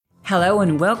Hello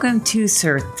and welcome to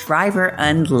Survivor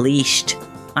Unleashed.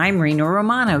 I'm Rena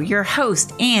Romano, your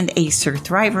host and a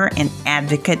survivor and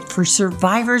advocate for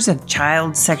survivors of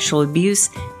child sexual abuse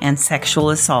and sexual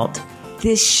assault.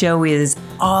 This show is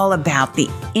all about the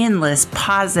endless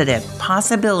positive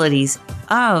possibilities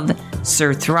of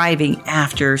thriving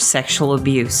after sexual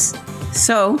abuse.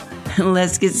 So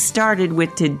let's get started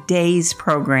with today's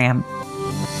program.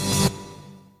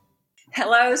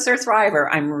 Hello,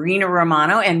 Survivor. I'm Rena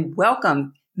Romano, and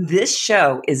welcome. This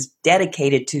show is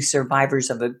dedicated to survivors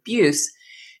of abuse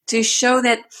to show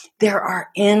that there are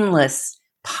endless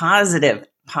positive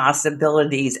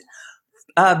possibilities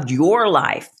of your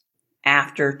life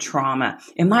after trauma.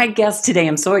 And my guest today,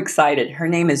 I'm so excited. Her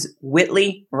name is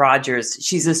Whytli Rogers.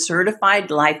 She's a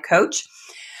certified life coach,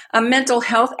 a mental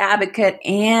health advocate,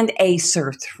 and a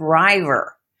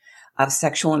survivor of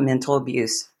sexual and mental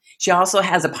abuse. She also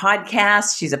has a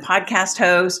podcast. She's a podcast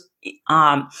host,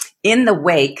 In the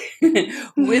Wake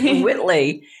with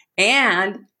Whytli,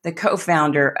 and the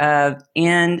co-founder of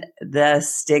End the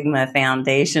Stigma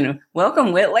Foundation. Welcome,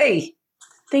 Whytli.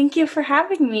 Thank you for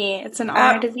having me. It's an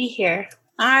honor to be here.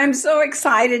 I'm so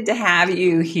excited to have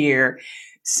you here.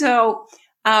 So,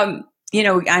 I'm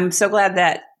so glad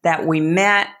that we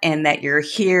met and that you're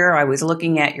here. I was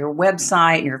looking at your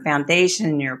website and your foundation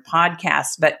and your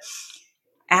podcast, but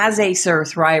as a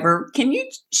survivor, can you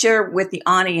share with the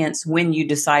audience when you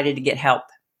decided to get help?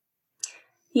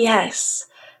 Yes.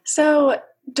 So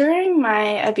during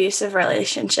my abusive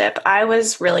relationship, I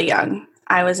was really young.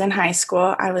 I was in high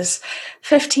school. I was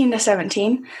 15 to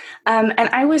 17. And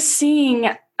I was seeing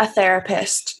a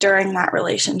therapist during that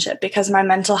relationship because my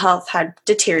mental health had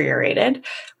deteriorated,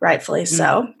 rightfully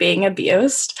so, being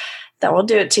abused. That will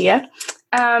do it to you.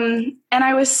 And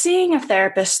I was seeing a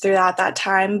therapist throughout that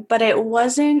time, but it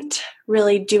wasn't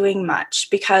really doing much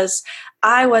because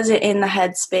I wasn't in the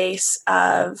headspace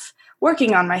of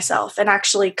working on myself and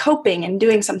actually coping and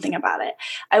doing something about it.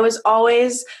 I was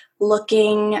always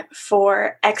looking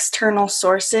for external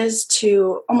sources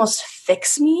to almost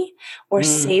fix me or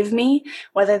save me,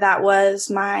 whether that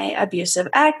was my abusive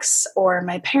ex or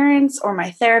my parents or my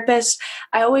therapist.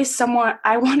 I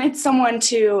wanted someone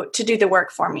to do the work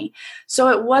for me. So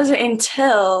it wasn't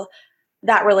until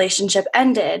that relationship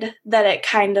ended that it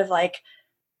kind of like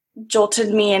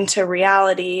jolted me into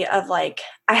reality of like,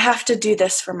 I have to do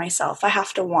this for myself. I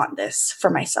have to want this for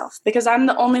myself because I'm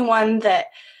the only one that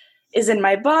is in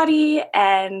my body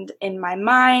and in my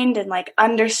mind and like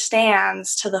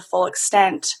understands to the full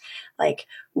extent like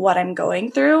what I'm going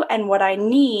through and what I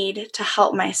need to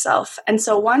help myself. And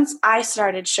so once I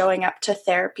started showing up to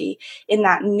therapy in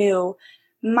that new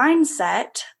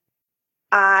mindset,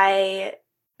 I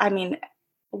mean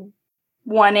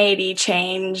 180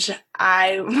 change.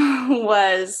 I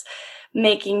was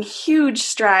making huge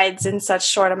strides in such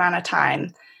short amount of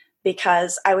time,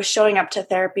 because I was showing up to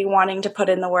therapy, wanting to put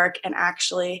in the work and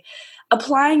actually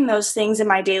applying those things in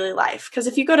my daily life. Because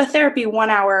if you go to therapy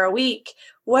 1 hour a week,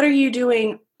 what are you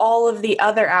doing all of the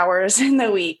other hours in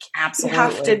the week? Absolutely. You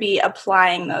have to be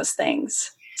applying those things.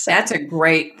 So. That's a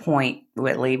great point,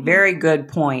 Whytli. Very good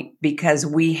point, because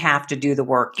we have to do the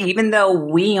work. Even though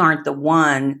we aren't the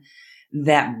one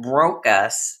that broke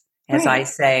us, as I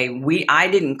say, I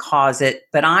didn't cause it,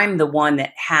 but I'm the one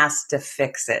that has to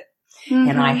fix it.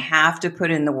 And I have to put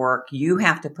in the work. You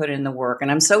have to put in the work. And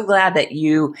I'm so glad that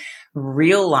you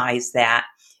realize that.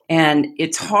 And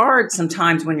it's hard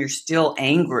sometimes when you're still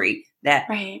angry that,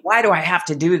 why do I have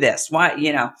to do this? Why,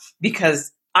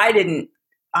 because I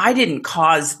didn't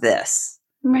cause this.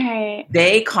 Right.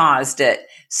 They caused it.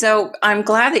 So I'm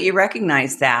glad that you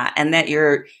recognize that and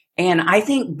and I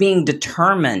think being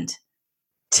determined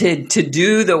to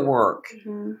do the work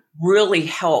really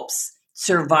helps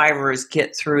survivors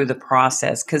get through the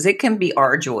process, because it can be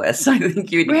arduous. I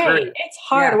think you'd agree. It's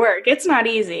hard work. It's not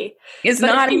easy. It's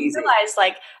not easy. You realize,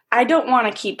 like, I don't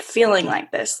want to keep feeling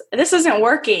like this. This isn't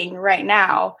working right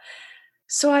now.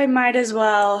 So I might as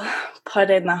well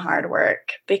put in the hard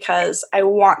work because I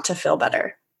want to feel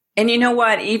better. And you know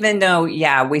what? Even though,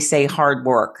 we say hard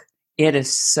work, it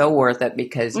is so worth it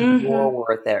because you're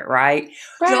worth it, right?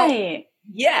 Right. So,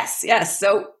 yes.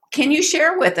 So can you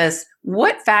share with us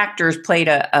what factors played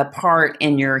a part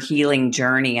in your healing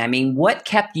journey? I mean, what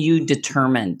kept you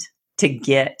determined to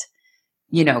get,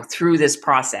 through this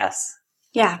process?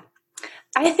 Yeah.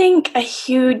 I think a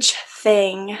huge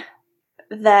thing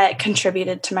that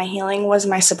contributed to my healing was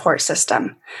my support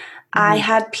system. I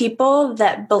had people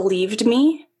that believed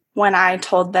me when I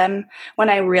told them, when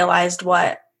I realized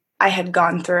what I had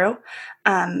gone through.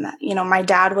 My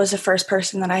dad was the first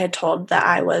person that I had told that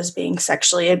I was being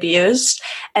sexually abused.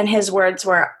 And his words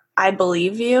were, I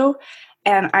believe you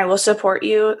and I will support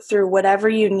you through whatever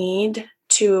you need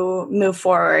to move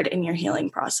forward in your healing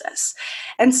process.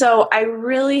 And so I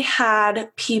really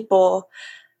had people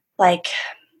like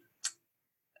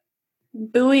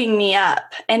buoying me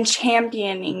up and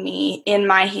championing me in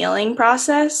my healing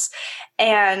process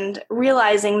and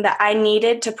realizing that I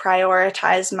needed to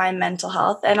prioritize my mental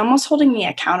health and almost holding me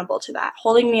accountable to that,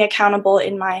 holding me accountable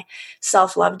in my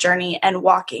self-love journey and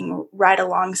walking right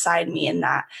alongside me in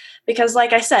that. Because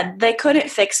like I said, they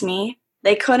couldn't fix me.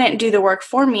 They couldn't do the work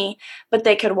for me, but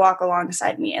they could walk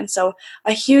alongside me. And so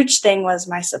a huge thing was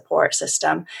my support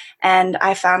system. And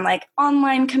I found like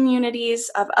online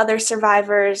communities of other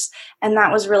survivors, and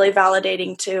that was really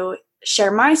validating to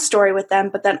share my story with them,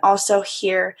 but then also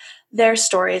hear their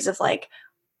stories of like,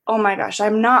 oh my gosh,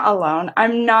 I'm not alone.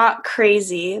 I'm not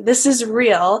crazy. This is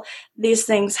real. These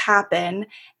things happen.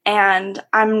 And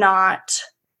I'm not,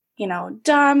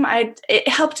 dumb. It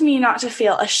helped me not to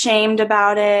feel ashamed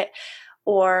about it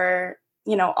or,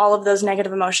 all of those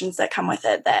negative emotions that come with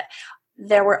it, that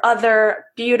there were other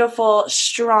beautiful,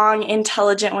 strong,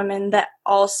 intelligent women that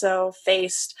also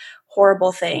faced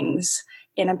horrible things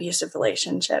in abusive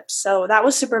relationships. So that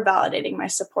was super validating, my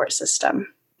support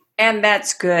system. And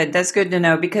that's good. That's good to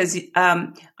know because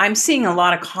I'm seeing a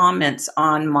lot of comments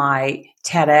on my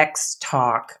TEDx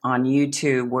talk on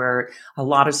YouTube where a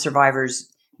lot of survivors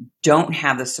don't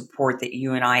have the support that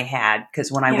you and I had.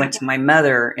 Because when I went to my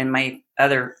mother and my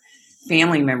other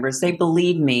family members, they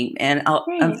believed me. And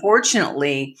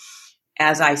unfortunately,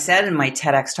 as I said in my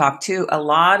TEDx talk too, a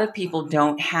lot of people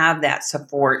don't have that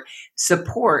support.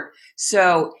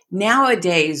 So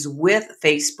nowadays with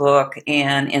Facebook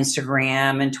and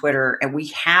Instagram and Twitter, and we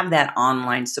have that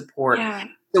online support. Yeah.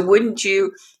 So wouldn't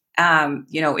you,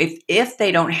 if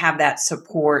they don't have that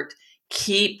support,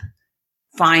 keep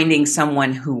finding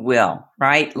someone who will,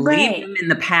 right? Leave them in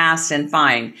the past and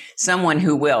find someone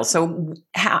who will. So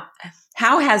how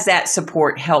has that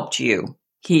support helped you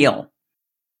heal?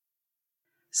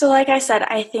 So like I said,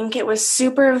 I think it was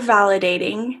super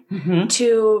validating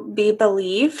to be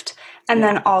believed and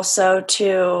then also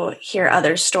to hear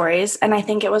other stories. And I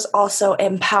think it was also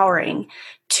empowering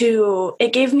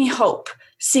it gave me hope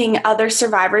seeing other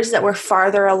survivors that were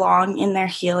farther along in their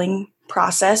healing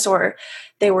process, or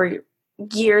they were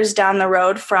years down the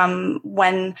road from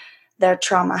when their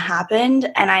trauma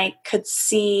happened. And I could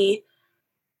see,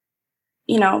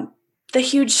 the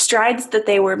huge strides that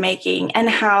they were making and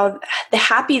how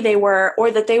happy they were, or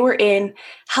that they were in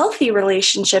healthy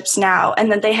relationships now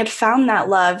and that they had found that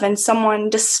love and someone,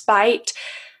 despite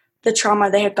the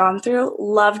trauma they had gone through,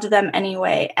 loved them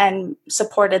anyway and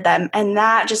supported them. And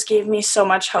that just gave me so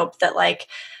much hope that like,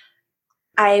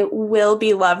 I will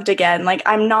be loved again. Like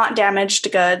I'm not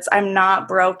damaged goods. I'm not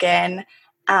broken.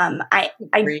 I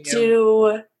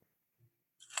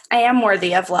am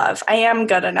worthy of love. I am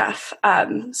good enough.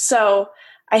 So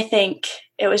I think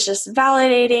it was just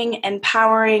validating,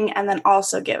 empowering, and then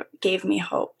also gave me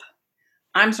hope.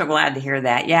 I'm so glad to hear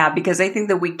that. Yeah, because I think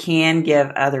that we can give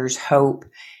others hope.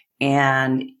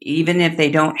 And even if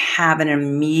they don't have an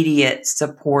immediate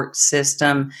support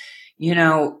system,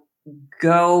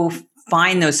 go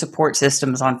find those support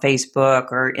systems on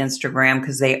Facebook or Instagram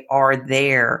because they are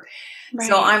there. Right.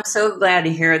 So I'm so glad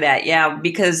to hear that. Yeah,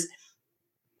 because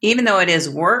even though it is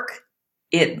work,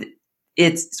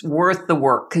 it's worth the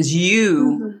work because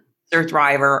you, the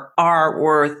thriver, are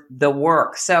worth the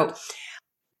work. So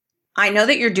I know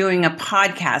that you're doing a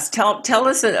podcast. Tell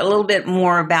us a little bit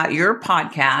more about your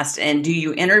podcast. And do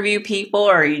you interview people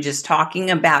or are you just talking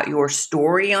about your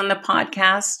story on the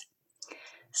podcast?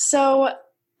 So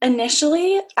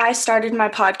initially, I started my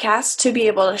podcast to be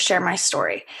able to share my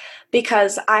story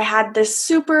because I had this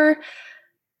super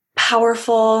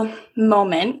powerful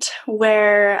moment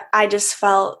where I just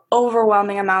felt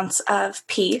overwhelming amounts of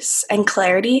peace and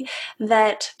clarity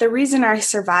that the reason I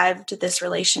survived this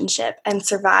relationship and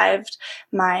survived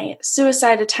my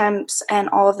suicide attempts and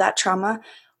all of that trauma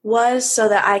was so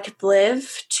that I could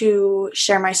live to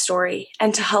share my story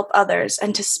and to help others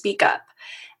and to speak up.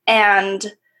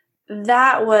 And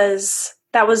that was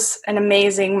an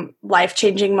amazing,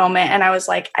 life-changing moment. And I was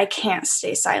like, I can't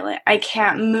stay silent. I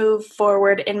can't move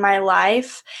forward in my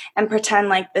life and pretend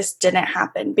like this didn't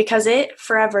happen because it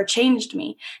forever changed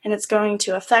me and it's going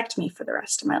to affect me for the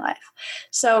rest of my life.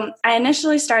 So I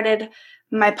initially started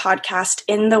my podcast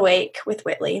In the Wake with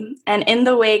Whytli. And in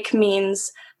the wake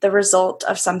means the result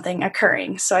of something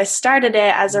occurring. So I started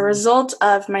it as a result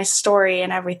of my story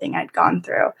and everything I'd gone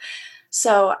through.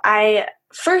 So I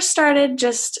first started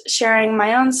just sharing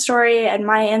my own story and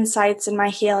my insights and my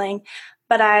healing,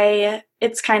 but I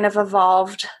it's kind of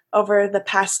evolved over the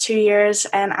past 2 years,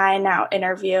 and I now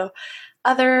interview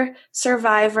other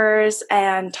survivors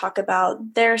and talk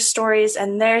about their stories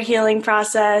and their healing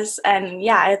process. And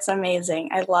yeah, it's amazing.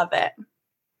 I love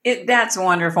it. That's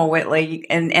wonderful, Whytli.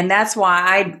 And that's why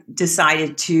I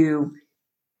decided to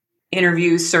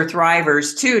interview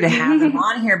survivors too, to have them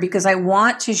on here, because I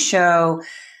want to show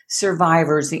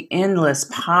survivors the endless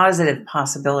positive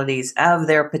possibilities of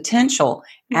their potential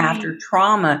after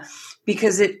trauma,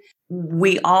 because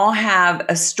we all have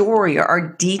a story.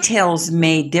 Our details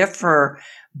may differ,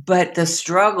 but the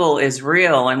struggle is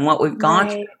real and what we've gone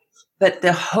through. But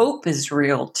the hope is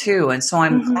real too. And so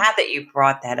I'm glad that you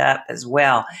brought that up as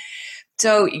well.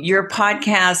 So your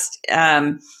podcast,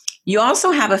 you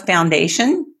also have a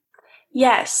foundation?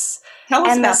 Yes. Tell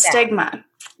us and about the stigma.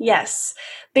 Yes.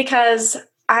 Because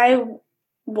I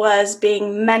was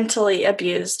being mentally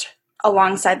abused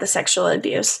alongside the sexual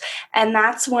abuse. And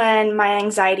that's when my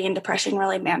anxiety and depression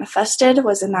really manifested,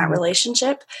 was in that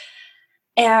relationship.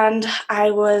 And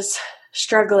I was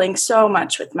struggling so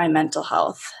much with my mental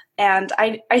health. And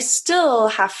I still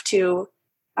have to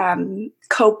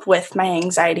cope with my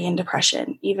anxiety and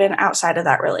depression, even outside of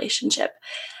that relationship.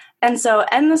 And so,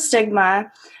 End the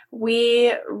Stigma,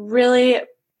 we really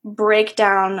break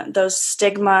down those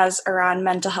stigmas around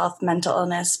mental health, mental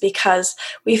illness, because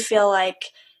we feel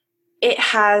like it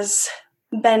has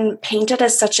been painted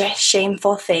as such a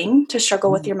shameful thing to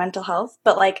struggle with your mental health.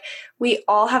 But like, we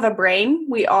all have a brain.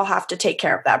 We all have to take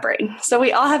care of that brain. So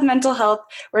we all have mental health,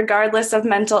 regardless of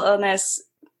mental illness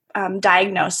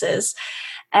diagnosis.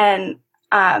 And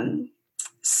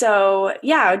so,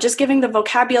 yeah, just giving the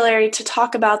vocabulary to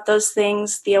talk about those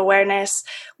things, the awareness.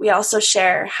 We also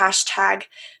share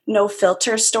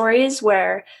 #NoFilter stories,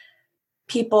 where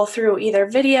people through either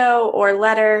video or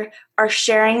letter are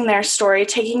sharing their story,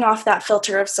 taking off that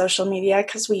filter of social media,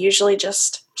 because we usually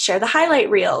just share the highlight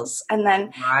reels. And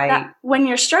then when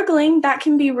you're struggling, that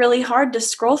can be really hard to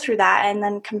scroll through that and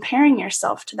then comparing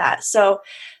yourself to that. So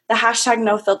the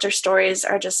 #NoFilter stories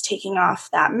are just taking off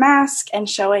that mask and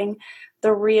showing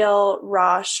the real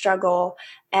raw struggle,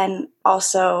 and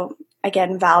also,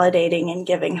 again, validating and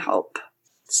giving hope.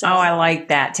 So, I like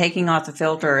that, taking off the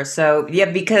filter. So yeah,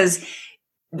 because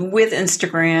with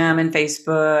Instagram and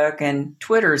Facebook and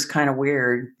Twitter is kind of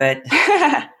weird, but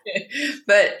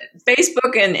but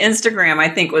Facebook and Instagram, I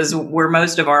think, was where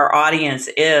most of our audience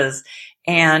is.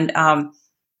 And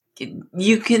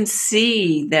you can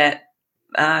see that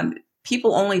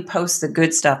people only post the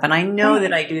good stuff. And I know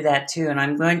that I do that too. And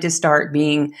I'm going to start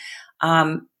being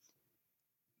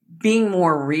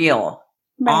more real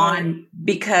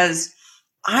because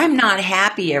I'm not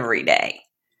happy every day.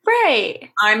 Right.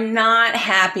 I'm not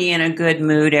happy in a good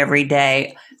mood every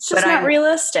day. It's just not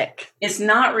realistic. It's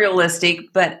not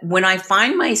realistic. But when I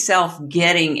find myself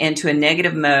getting into a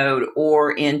negative mode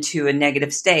or into a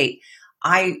negative state,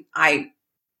 I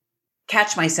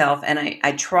catch myself and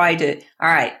I try to, all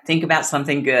right, think about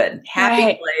something good.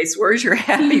 Happy place. Where's your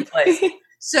happy place?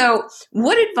 So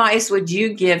what advice would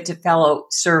you give to fellow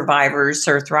survivors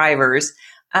or thrivers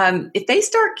if they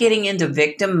start getting into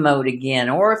victim mode again,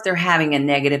 or if they're having a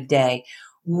negative day?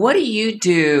 What do you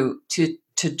do to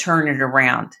turn it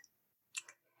around?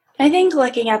 I think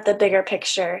looking at the bigger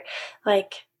picture,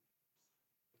 like,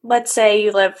 let's say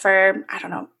you live for,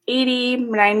 80,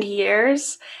 90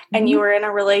 years, and you were in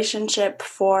a relationship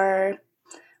for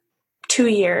 2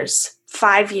 years,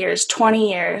 5 years,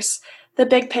 20 years. The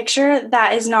big picture,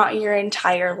 that is not your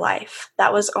entire life.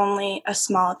 That was only a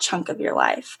small chunk of your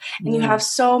life. And you have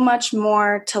so much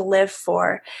more to live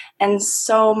for, and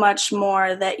so much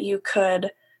more that you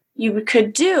could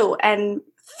do, and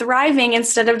thriving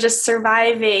instead of just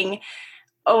surviving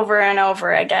over and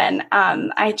over again.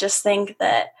 I just think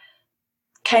that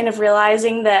kind of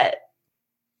realizing that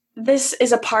this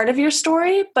is a part of your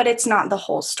story, but it's not the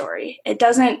whole story. It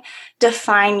doesn't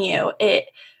define you. It,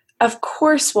 of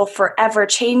course, will forever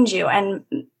change you and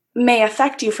may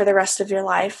affect you for the rest of your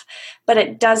life, but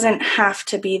it doesn't have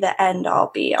to be the end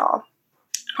all be all.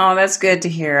 Oh, that's good to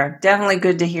hear. Definitely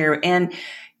good to hear. And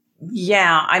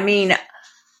yeah, I mean,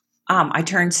 I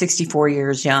turned 64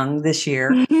 years young this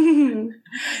year.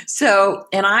 So,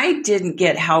 and I didn't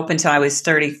get help until I was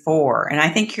 34. And I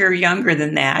think you're younger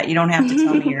than that. You don't have to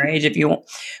tell me your age if you want.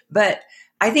 But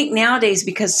I think nowadays,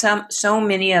 because so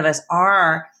many of us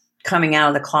are coming out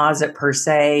of the closet per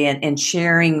se and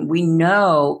sharing, we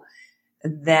know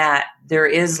that there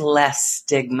is less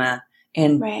stigma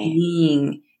in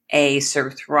being a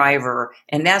survivor.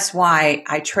 And that's why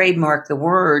I trademark the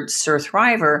word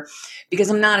survivor, because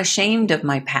I'm not ashamed of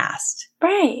my past.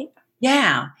 Right.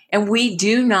 Yeah. And we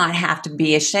do not have to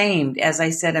be ashamed. As I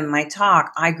said in my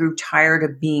talk, I grew tired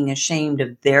of being ashamed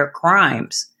of their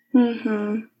crimes.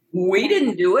 Mm-hmm. We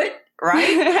didn't do it,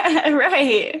 right?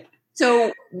 Right.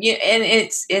 So, yeah, and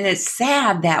it's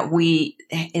sad that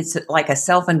it's like a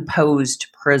self-imposed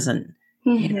prison,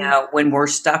 Mm-hmm. when we're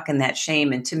stuck in that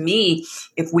shame. And to me,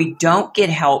 if we don't get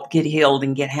help, get healed,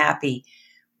 and get happy,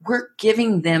 we're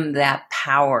giving them that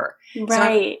power. So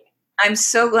Right. I'm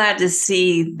so glad to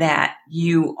see that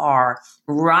you are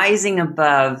rising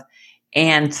above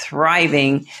and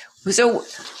thriving. So,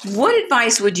 what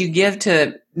advice would you give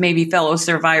to maybe fellow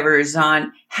survivors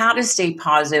on how to stay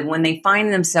positive when they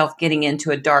find themselves getting into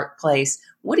a dark place?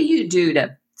 What do you do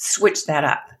to switch that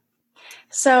up?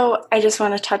 So I just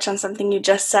want to touch on something you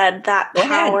just said, that Go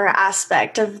ahead. power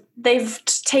aspect of they've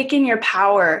taken your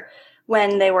power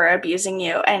when they were abusing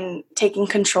you and taking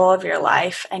control of your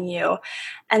life and you.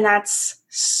 And that's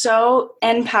so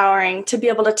empowering to be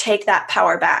able to take that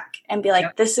power back and be like,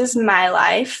 Yep. this is my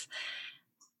life.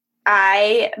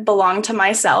 I belong to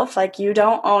myself. Like, you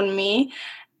don't own me.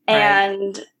 Right.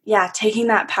 And yeah, taking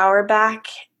that power back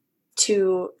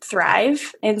to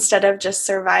thrive instead of just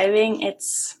surviving,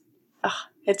 it's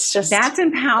just, That's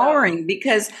empowering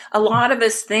because a lot of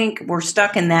us think we're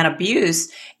stuck in that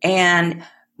abuse and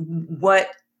what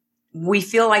we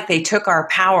feel like they took our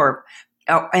power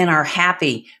and are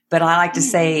happy. But I like to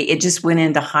say it just went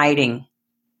into hiding.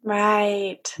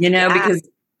 Right. Because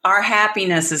our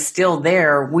happiness is still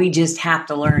there. We just have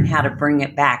to learn how to bring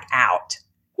it back out.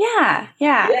 Yeah.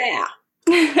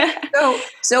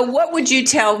 So what would you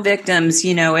tell victims,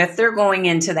 if they're going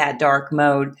into that dark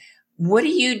mode? What do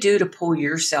you do to pull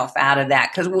yourself out of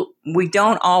that? Because we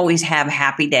don't always have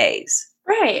happy days.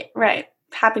 Right.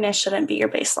 Happiness shouldn't be your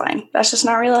baseline. That's just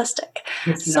not realistic.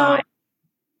 It's not.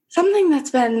 Something that's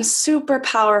been super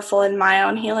powerful in my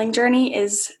own healing journey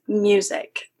is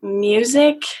music.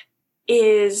 Music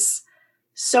is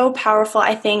so powerful.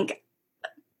 I think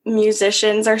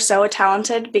musicians are so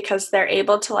talented because they're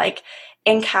able to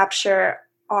encapture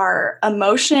our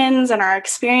emotions and our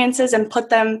experiences and put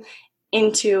them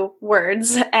into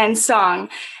words and song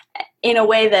in a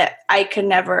way that I could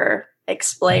never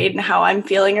explain how I'm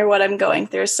feeling or what I'm going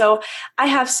through. So I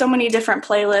have so many different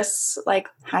playlists like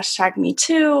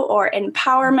 #MeToo or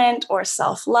empowerment or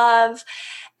self-love,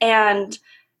 and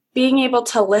being able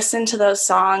to listen to those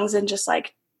songs and just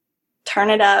turn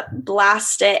it up,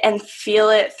 blast it, and feel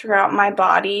it throughout my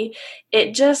body,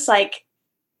 it just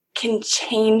can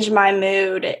change my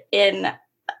mood in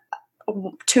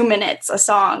 2 minutes, a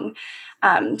song.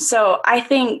 So I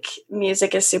think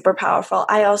music is super powerful.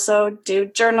 I also do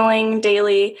journaling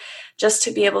daily just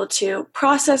to be able to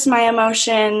process my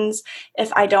emotions.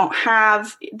 If I don't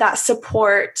have that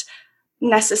support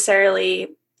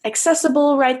necessarily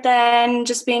accessible right then,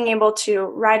 just being able to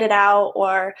write it out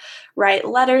or write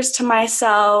letters to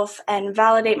myself and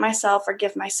validate myself or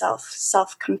give myself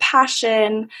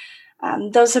self-compassion.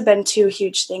 Those have been 2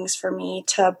 huge things for me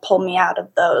to pull me out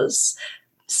of those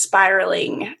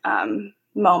spiraling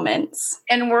moments.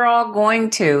 And we're all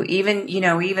going to,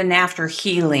 even after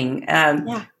healing,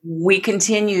 we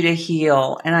continue to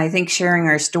heal. And I think sharing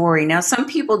our story. Now, some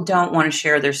people don't want to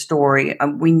share their story.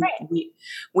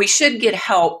 We should get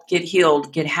help, get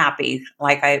healed, get happy,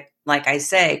 like I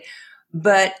say.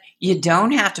 But you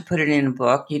don't have to put it in a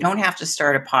book. You don't have to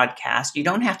start a podcast. You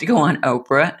don't have to go on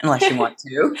Oprah unless you want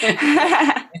to.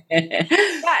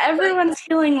 Yeah, everyone's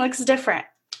healing looks different.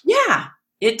 Yeah,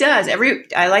 it does.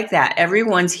 I like that.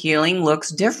 Everyone's healing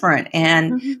looks different,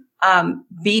 and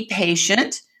be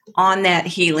patient on that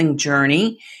healing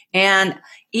journey. And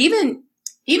even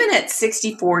at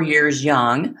 64 years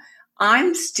young,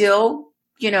 I'm still,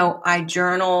 I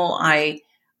journal.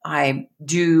 I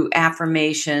do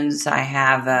affirmations. I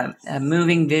have a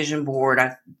moving vision board.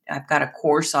 I've got a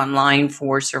course online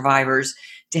for survivors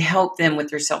to help them with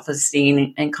their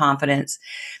self-esteem and confidence.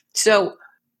 So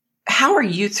how are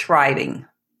you thriving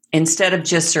instead of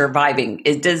just surviving?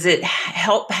 Does it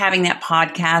help having that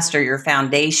podcast or your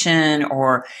foundation,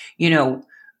 or,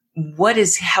 what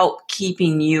is help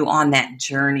keeping you on that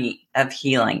journey of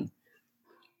healing?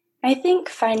 I think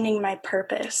finding my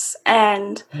purpose.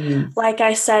 And like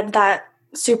I said, that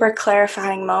super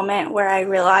clarifying moment where I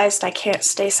realized I can't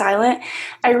stay silent,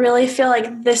 I really feel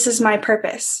like this is my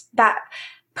purpose. That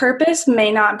purpose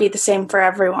may not be the same for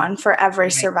everyone, for every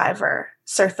survivor.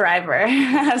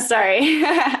 Thriver. Sorry.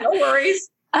 No worries.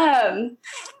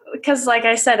 Because like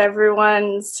I said,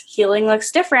 everyone's healing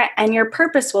looks different and your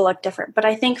purpose will look different. But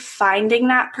I think finding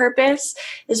that purpose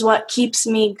is what keeps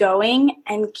me going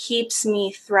and keeps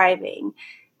me thriving.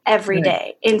 every Good.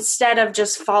 day instead of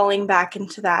just falling back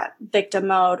into that victim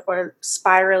mode or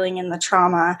spiraling in the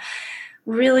trauma,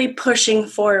 really pushing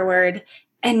forward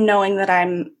and knowing that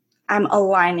I'm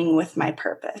aligning with my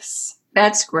purpose.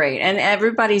 That's great. And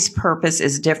everybody's purpose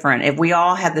is different. If we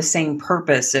all had the same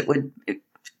purpose, it would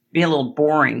be a little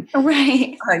boring.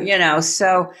 Right.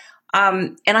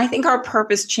 And I think our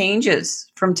purpose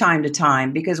changes from time to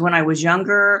time, because when I was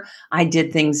younger, I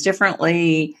did things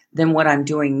differently than what I'm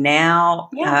doing now.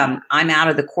 Yeah. I'm out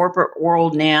of the corporate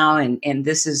world now, and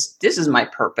this is my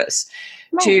purpose,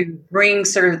 Right. to bring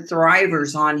sort of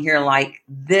thrivers on here like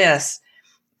this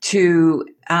to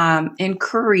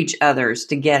encourage others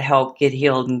to get help, get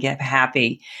healed, and get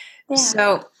happy. Yeah.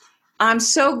 So I'm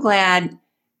so glad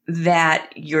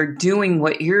that you're doing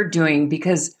what you're doing,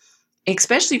 because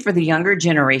especially for the younger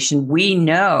generation, we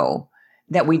know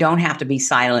that we don't have to be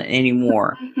silent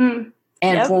anymore. Mm-hmm.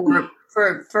 And Yep.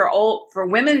 for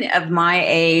women of my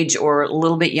age or a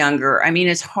little bit younger, I mean,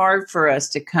 it's hard for us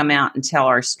to come out and tell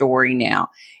our story now.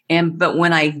 But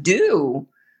when I do,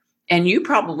 and you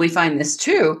probably find this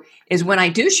too, is when I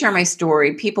do share my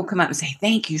story, people come up and say,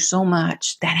 "Thank you so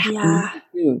much. That happened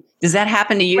to me too." Does that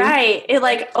happen to you? Right. It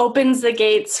like opens the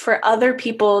gates for other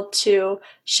people to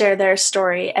share their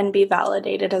story and be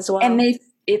validated as well. And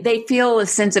they feel a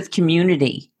sense of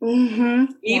community.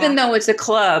 Mm-hmm. Even though it's a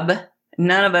club,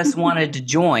 none of us wanted to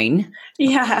join.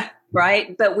 Yeah.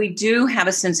 Right? But we do have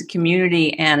a sense of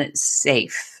community, and it's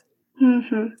safe.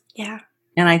 Mm-hmm. Yeah.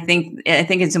 And I think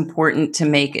it's important to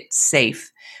make it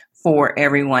safe for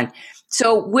everyone.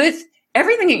 So with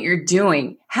everything that you're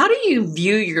doing, how do you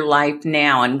view your life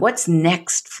now, and what's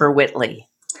next for Whytli?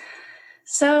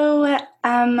 So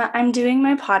I'm doing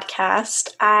my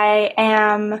podcast. I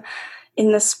am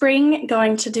in the spring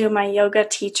going to do my yoga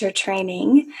teacher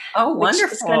training. Oh, wonderful.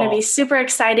 Which is going to be super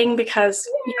exciting because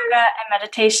yoga and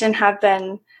meditation have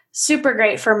been super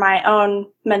great for my own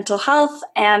mental health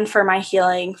and for my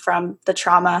healing from the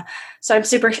trauma. So I'm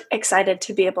super excited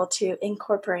to be able to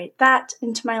incorporate that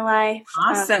into my life.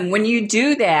 Awesome. When you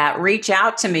do that, reach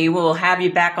out to me. We'll have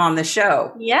you back on the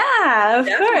show. Yeah, of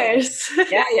course.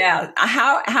 Yeah.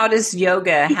 How does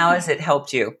yoga, how has it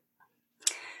helped you?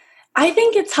 I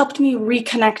think it's helped me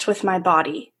reconnect with my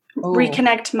body,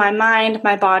 reconnect my mind,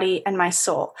 my body, and my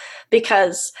soul,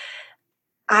 because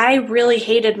I really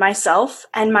hated myself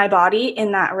and my body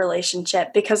in that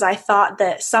relationship, because I thought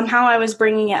that somehow I was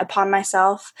bringing it upon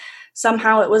myself.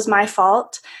 Somehow it was my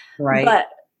fault. Right. But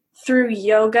through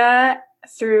yoga,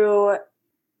 through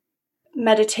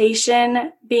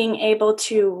meditation, being able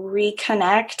to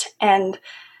reconnect and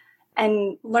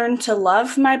learn to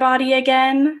love my body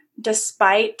again,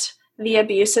 despite the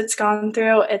abuse it's gone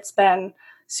through, it's been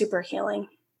super healing.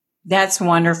 That's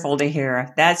wonderful to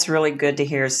hear. That's really good to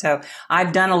hear. So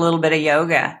I've done a little bit of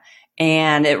yoga,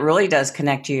 and it really does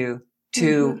connect you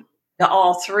to the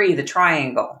all three, the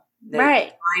triangle, the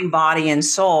mind, body, and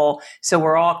soul. So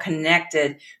we're all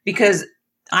connected, because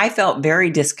I felt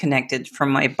very disconnected from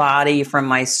my body, from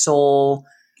my soul.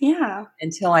 Yeah.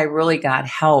 Until I really got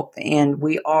help. And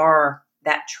we are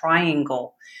that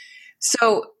triangle.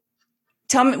 So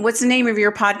tell me, what's the name of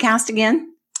your podcast again?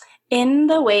 In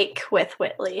the Wake with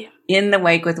Whytli. In the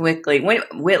Wake with Whytli.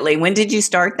 Whytli, when did you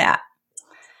start that?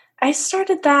 I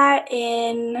started that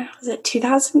in, was it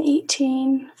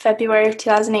 2018? February of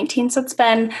 2018. So it's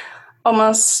been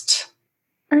almost,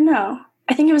 or no,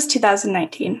 I think it was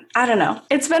 2019. I don't know.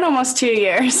 It's been almost 2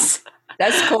 years.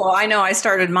 That's cool. I know I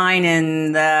started mine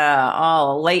in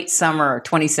the late summer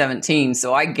 2017,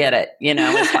 so I get it. You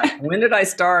know, it's like, when did I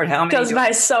start? How many? Goes by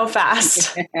so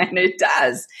fast. And it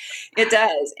does. It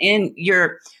does. And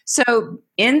so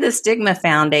in the Stigma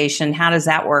Foundation, how does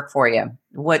that work for you?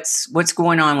 What's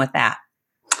going on with that?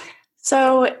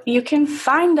 So you can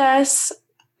find us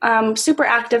super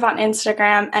active on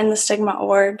Instagram,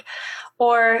 endthestigma.org,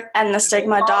 or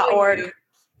endthestigma.org.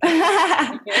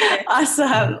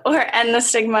 Awesome. Or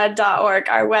endthestigma.org,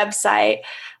 our website.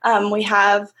 We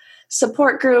have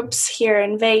support groups here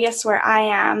in Vegas where I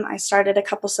am. I started a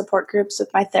couple support groups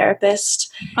with my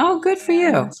therapist. Oh, good for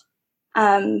you.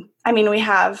 We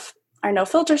have our no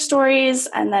filter stories,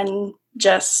 and then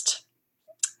just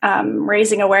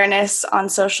raising awareness on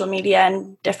social media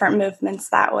and different movements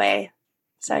that way.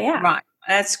 So, yeah. Right.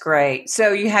 That's great.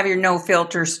 So you have your no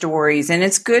filter stories, and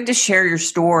it's good to share your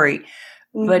story.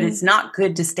 But it's not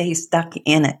good to stay stuck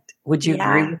in it. Would you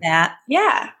agree with that?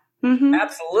 Yeah. Mm-hmm.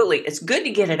 Absolutely. It's good to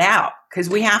get it out, because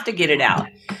we have to get it out.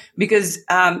 Because,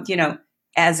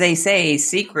 as they say,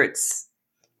 secrets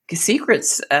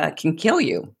can kill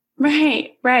you.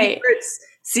 Right.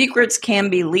 Secrets can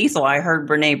be lethal. I heard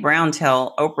Brene Brown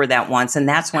tell Oprah that once. And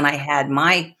that's when I had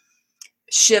my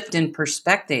shift in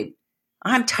perspective.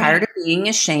 I'm tired of being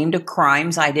ashamed of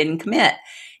crimes I didn't commit.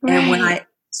 Right. And when I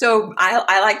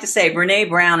like to say Brene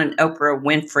Brown and Oprah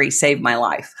Winfrey saved my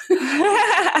life.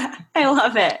 I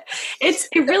love it.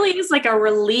 It really is like a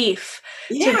relief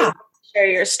to share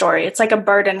your story. It's like a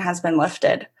burden has been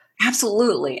lifted.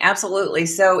 Absolutely. Absolutely.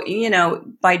 So,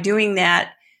 by doing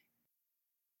that,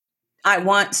 I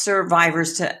want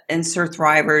survivors and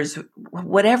thrivers,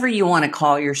 whatever you want to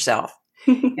call yourself.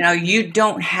 You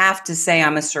don't have to say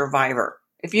I'm a survivor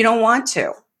if you don't want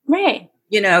to. Right.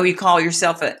 You call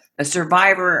yourself a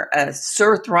survivor, a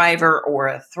surthriver, or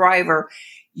a thriver.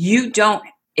 You don't,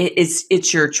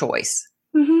 it's your choice.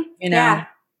 Mm-hmm. Yeah.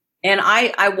 And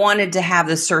I wanted to have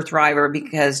the surthriver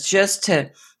because just to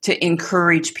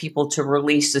encourage people to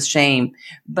release the shame.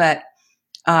 But,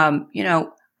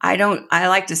 I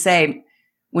like to say,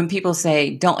 when people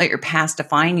say, don't let your past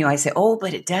define you, I say, oh,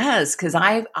 but it does. Because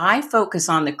I focus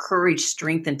on the courage,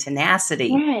 strength, and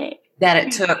tenacity that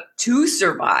it took to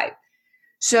survive.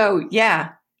 So,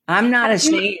 yeah, I'm not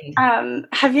ashamed.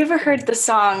 Have you ever heard the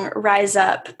song Rise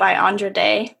Up by Andra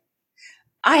Day?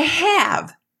 I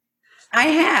have.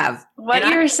 What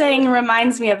you were saying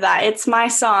reminds me of that. It's my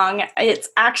song. It's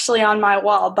actually on my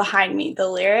wall behind me, the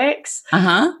lyrics.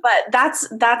 Uh-huh. But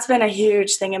that's been a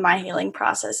huge thing in my healing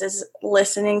process, is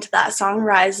listening to that song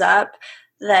Rise Up,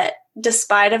 that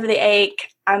despite of the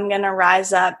ache, I'm going to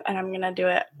rise up and I'm going to do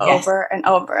it over and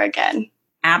over again.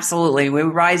 Absolutely. We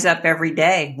rise up every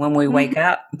day when we wake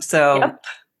up. So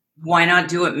why not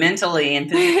do it mentally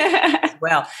and physically as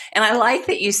well? And I like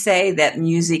that you say that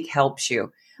music helps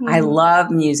you. I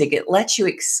love music. It lets you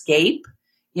escape.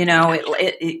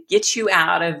 It gets you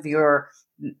out of the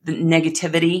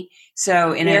negativity.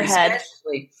 So in your head.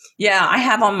 I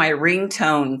have on my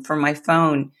ringtone for my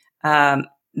phone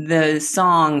the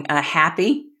song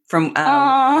 "Happy" from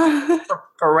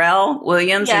Pharrell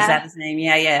Williams. Is that his name?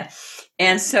 Yeah.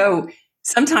 And so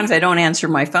sometimes I don't answer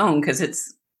my phone because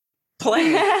it's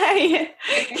playing.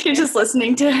 You're just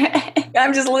listening to it.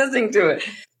 I'm just listening to it.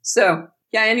 So.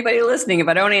 Yeah, anybody listening, if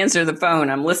I don't answer the phone,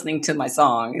 I'm listening to my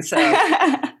song. So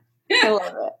I love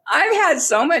it. I've had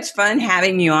so much fun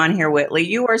having you on here, Whytli.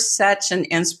 You are such an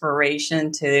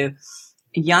inspiration to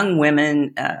young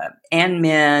women and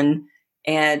men,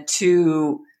 and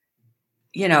to,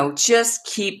 just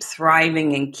keep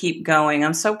thriving and keep going.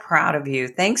 I'm so proud of you.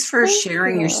 Thanks for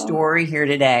sharing your story here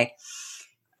today.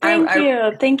 Thank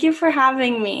you. Thank you for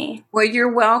having me. Well,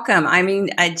 you're welcome. I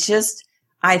mean,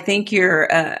 I think you're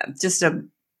just a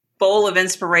bowl of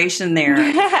inspiration there.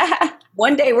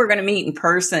 One day we're going to meet in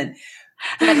person.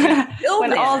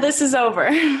 When all this is over.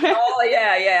 Oh,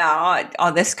 yeah.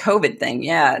 All this COVID thing.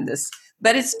 Yeah.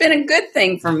 But it's been a good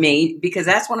thing for me because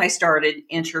that's when I started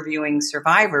interviewing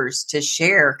survivors to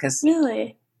share.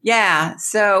 Really? Yeah.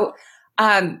 So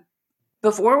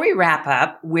before we wrap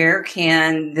up, where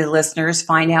can the listeners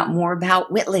find out more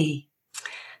about Whytli?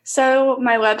 So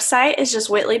my website is just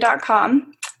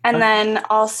whytli.com. And then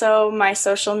also my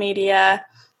social media,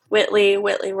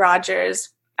 Whytli Rogers.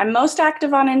 I'm most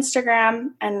active on Instagram.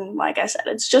 And like I said,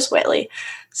 it's just Whytli.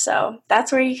 So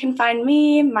that's where you can find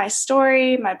me, my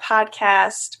story, my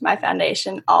podcast, my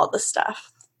foundation, all the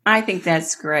stuff. I think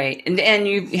that's great. And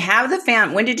you have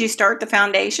when did you start the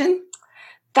foundation?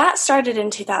 That started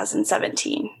in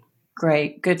 2017.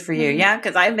 Great. Good for you. Yeah,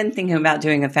 because I've been thinking about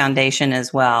doing a foundation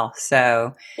as well.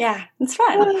 So yeah, it's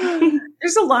fun.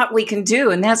 There's a lot we can do.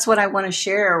 And that's what I want to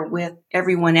share with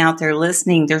everyone out there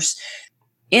listening. There's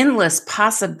endless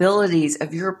possibilities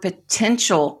of your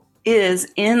potential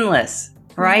is endless.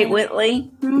 Right, Whytli?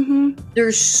 Mm-hmm.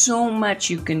 There's so much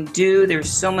you can do.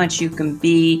 There's so much you can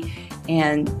be.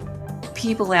 And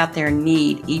people out there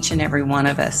need each and every one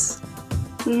of us.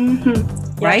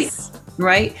 Mm-hmm. Right? Yes.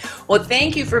 Right. Well,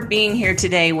 thank you for being here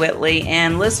today, Whytli.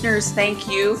 And listeners, thank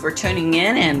you for tuning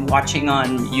in and watching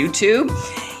on YouTube.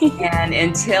 And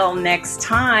until next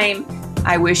time,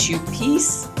 I wish you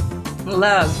peace,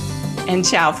 love, and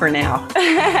ciao for now.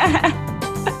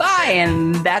 Bye.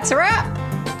 And that's a wrap.